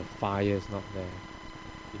 The fire is not there.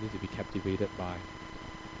 You need to be captivated by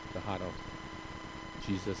the heart of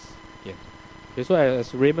Jesus. Yeah. Okay, so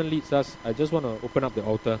as Raymond leads us, I just want to open up the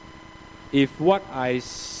altar. If what I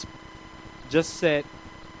just said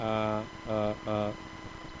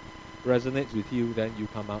resonates with you, then you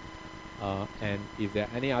come up. And if there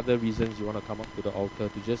are any other reasons you want to come up to the altar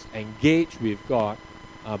to just engage with God,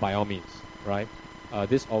 by all means, right?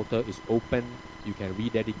 This altar is open. You can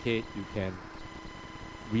rededicate. You can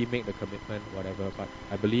remake the commitment, whatever. But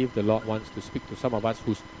I believe the Lord wants to speak to some of us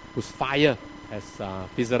whose fire has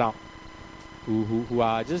fizzled out, who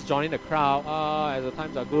are just joining the crowd. As the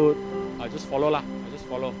times are good, I just follow lah. I just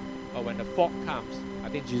follow. But when the fog comes, I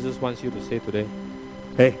think Jesus wants you to say today,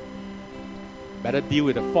 hey, better deal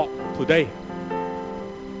with the fog today.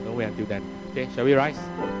 Don't wait until then. Okay, shall we rise?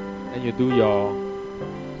 And you do your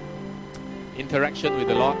interaction with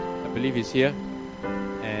the Lord. I believe He's here.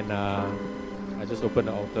 And I just open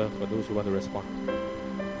the altar for those who want to respond.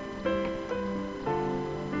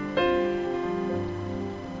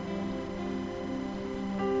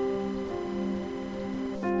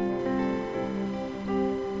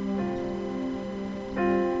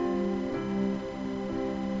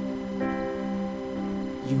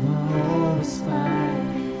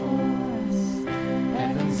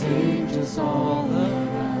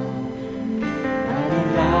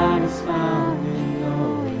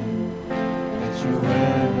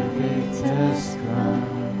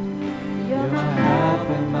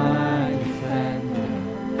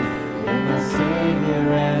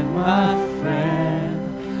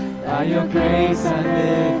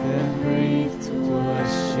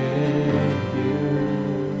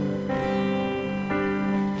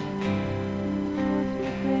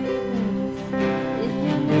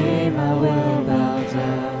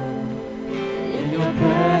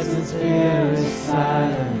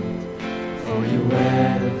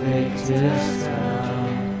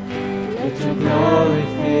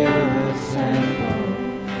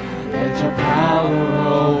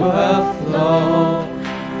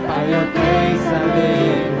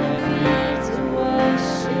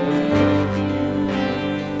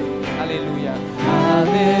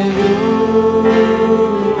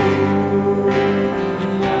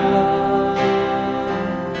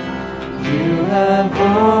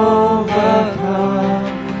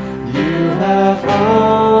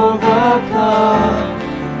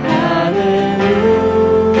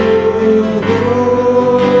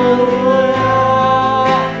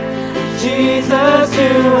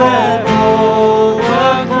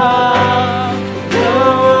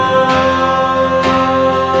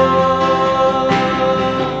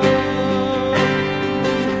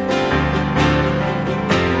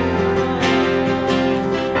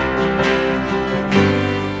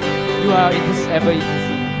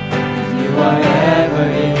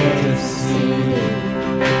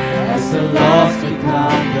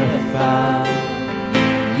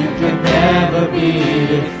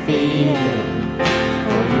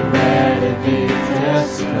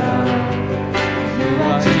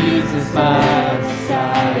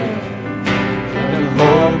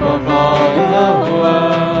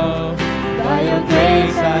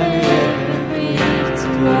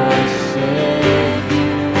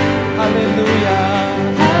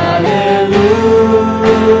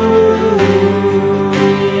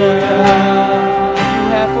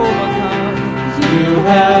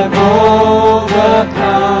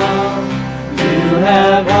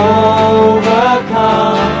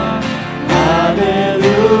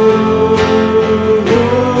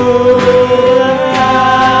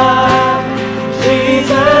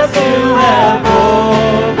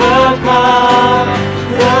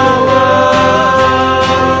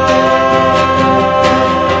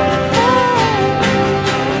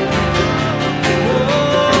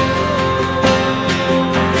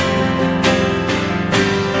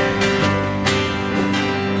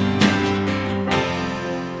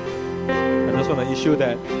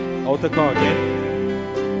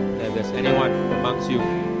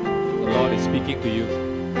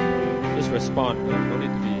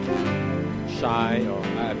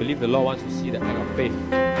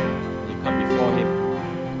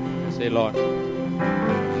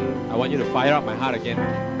 I want you to fire up my heart again.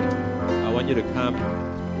 I want you to come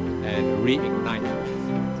and reignite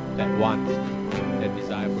that want, that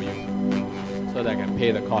desire for you, so that I can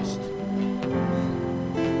pay the cost.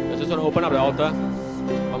 I just want to open up the altar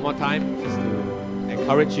one more time, just to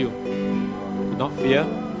encourage you to not fear,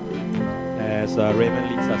 as Raymond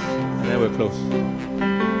leads us, and then we'll close.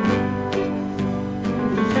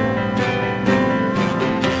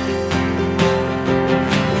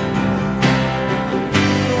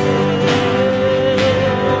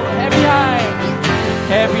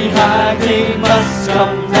 Every high king must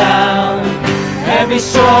come down. Every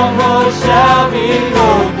stronghold shall be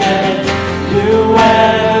broken. You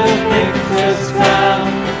wear the victor's crown.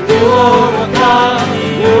 You overcome,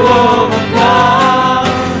 you overcome.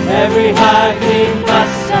 Every high king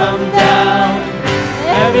must come down.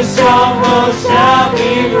 Every stronghold shall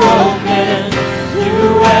be broken. You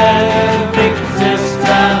wear the victor's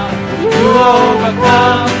crown. You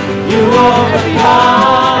overcome, you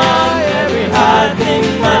overcome.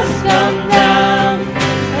 Must come down.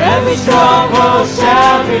 Every stronghold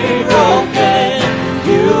shall be broken.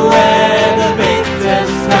 You wear the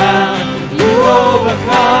victor's crown. You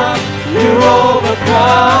overcome. You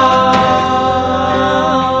overcome.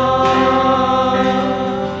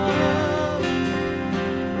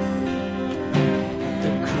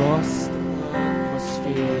 The cross, the work was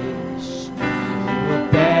finished. You were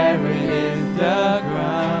buried in the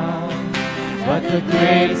ground, but the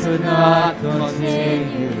grave could not contain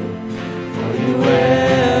you. For you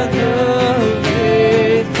wear the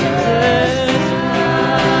victor's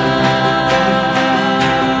crown.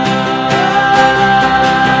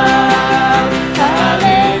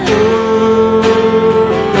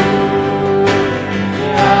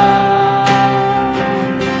 Hallelujah.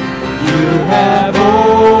 You have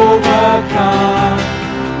overcome.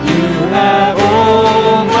 You have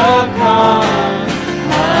overcome.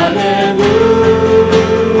 Hallelujah.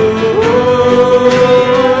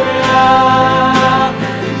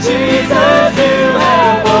 Jesus, you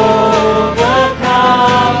have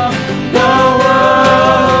overcome the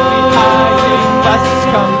world. Every must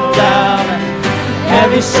come down.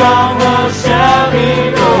 Every stronghold shall be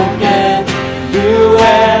broken. You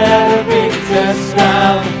wear the victor's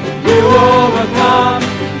crown. You overcome.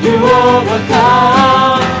 You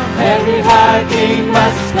overcome. Every high king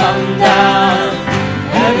must come down.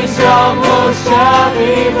 Every stronghold shall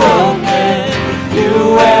be broken. You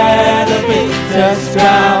wear the victor's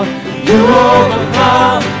crown. You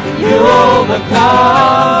overcome. You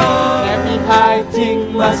overcome. Every high king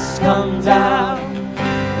must come down.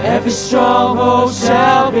 Every stronghold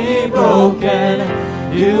shall be broken.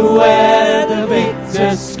 You wear the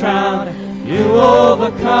victor's crown. You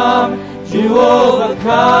overcome. You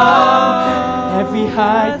overcome. Every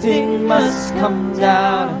high king must come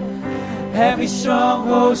down. Every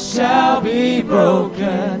stronghold shall be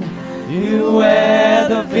broken. You wear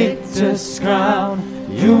the victor's crown.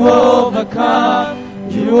 You overcome.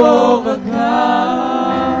 You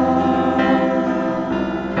overcome.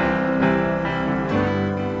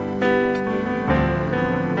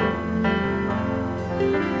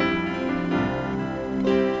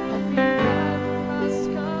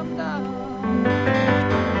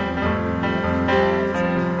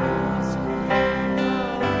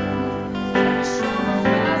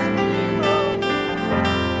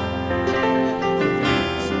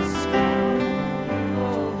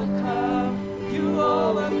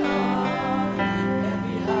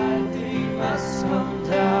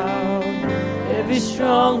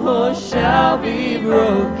 Stronghold shall be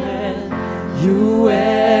broken. You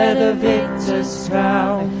wear the victor's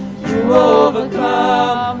crown. You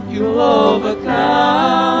overcome. You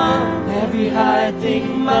overcome. Every high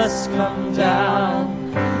thing must come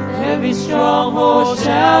down. Every stronghold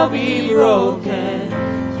shall be broken.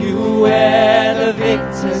 You wear the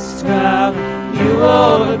victor's crown. You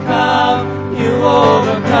overcome. You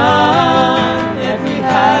overcome. Every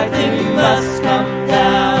high thing must come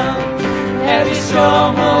down. Every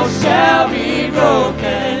stronghold shall be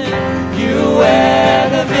broken. You wear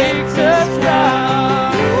the victor's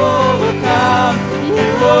crown. You overcome. You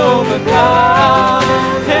overcome.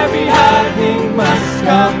 Every high thing must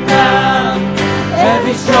come down.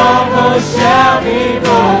 Every stronghold shall be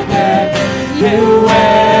broken. You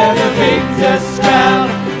wear the victor's crown.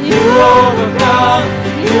 You overcome.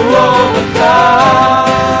 You overcome.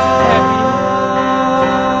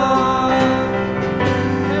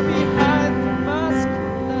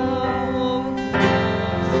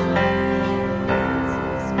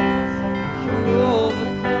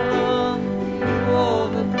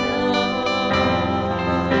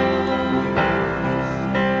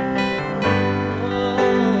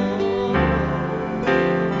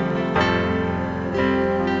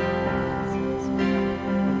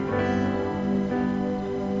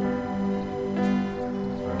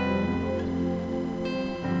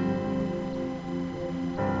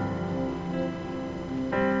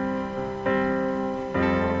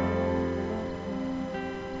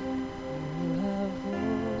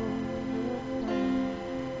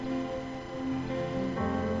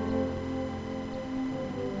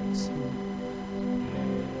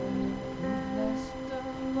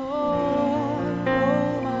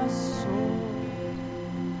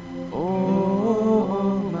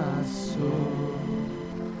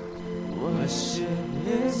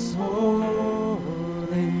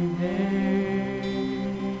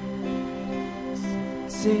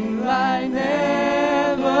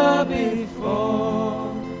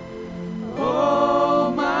 before.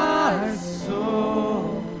 Oh, my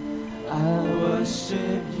soul, I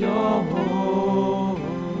worship your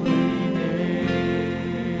holy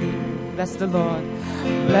name. Bless the Lord.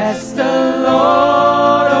 Bless the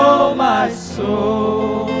Lord, oh my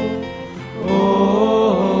soul.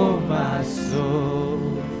 Oh, my soul,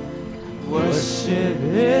 worship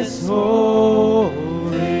his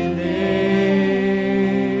holy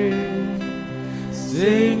name.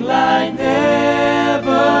 Sing like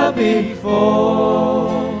never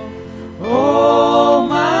before. Oh,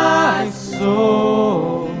 my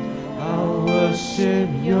soul, I'll worship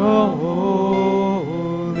your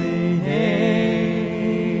holy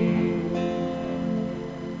name.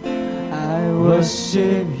 I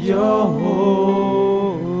worship your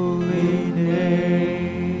holy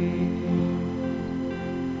name.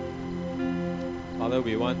 Father,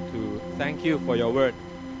 we want to thank you for your word.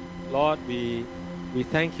 Lord, we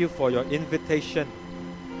thank you for your invitation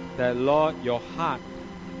that, Lord, your heart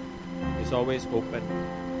is always open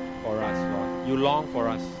for us, Lord. You long for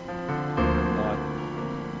us, Lord.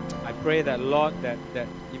 I pray that, Lord, that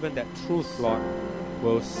even that truth, Lord,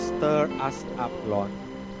 will stir us up, Lord,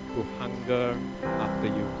 to hunger after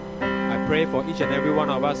you. I pray for each and every one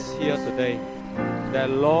of us here today that,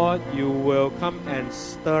 Lord, you will come and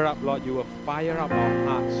stir up, Lord, you will fire up our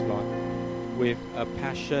hearts, Lord, with a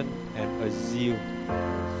passion and a zeal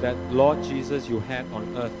that, Lord Jesus, you had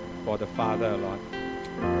on earth for the Father, Lord.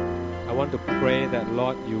 I want to pray that,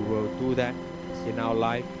 Lord, you will do that in our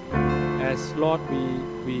life. As, Lord,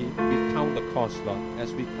 we count the cost, Lord.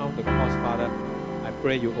 As we count the cost, Father, I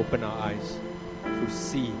pray you open our eyes to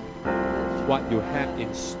see what you have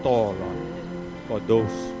in store, Lord, for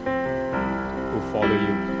those who follow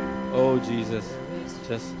you. Oh, Jesus,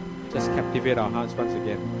 just captivate our hearts once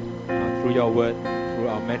again through your word, through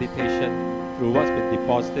our meditation, through what's been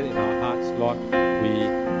deposited in our hearts, Lord. We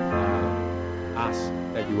ask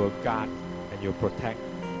that you will guard and you will protect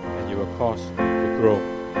and you will cause to grow.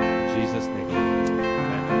 In Jesus' name, amen.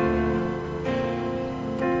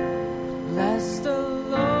 Bless the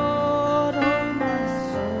Lord, oh my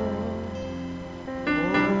soul.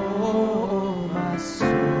 Oh, my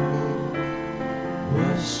soul,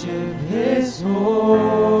 worship his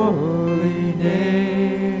holy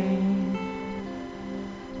name.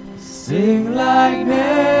 Sing like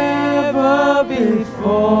never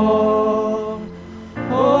before.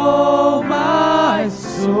 Oh, my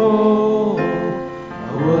soul, I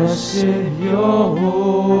worship your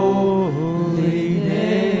holy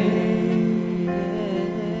name.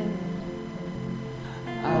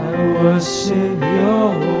 I worship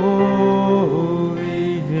your holy name.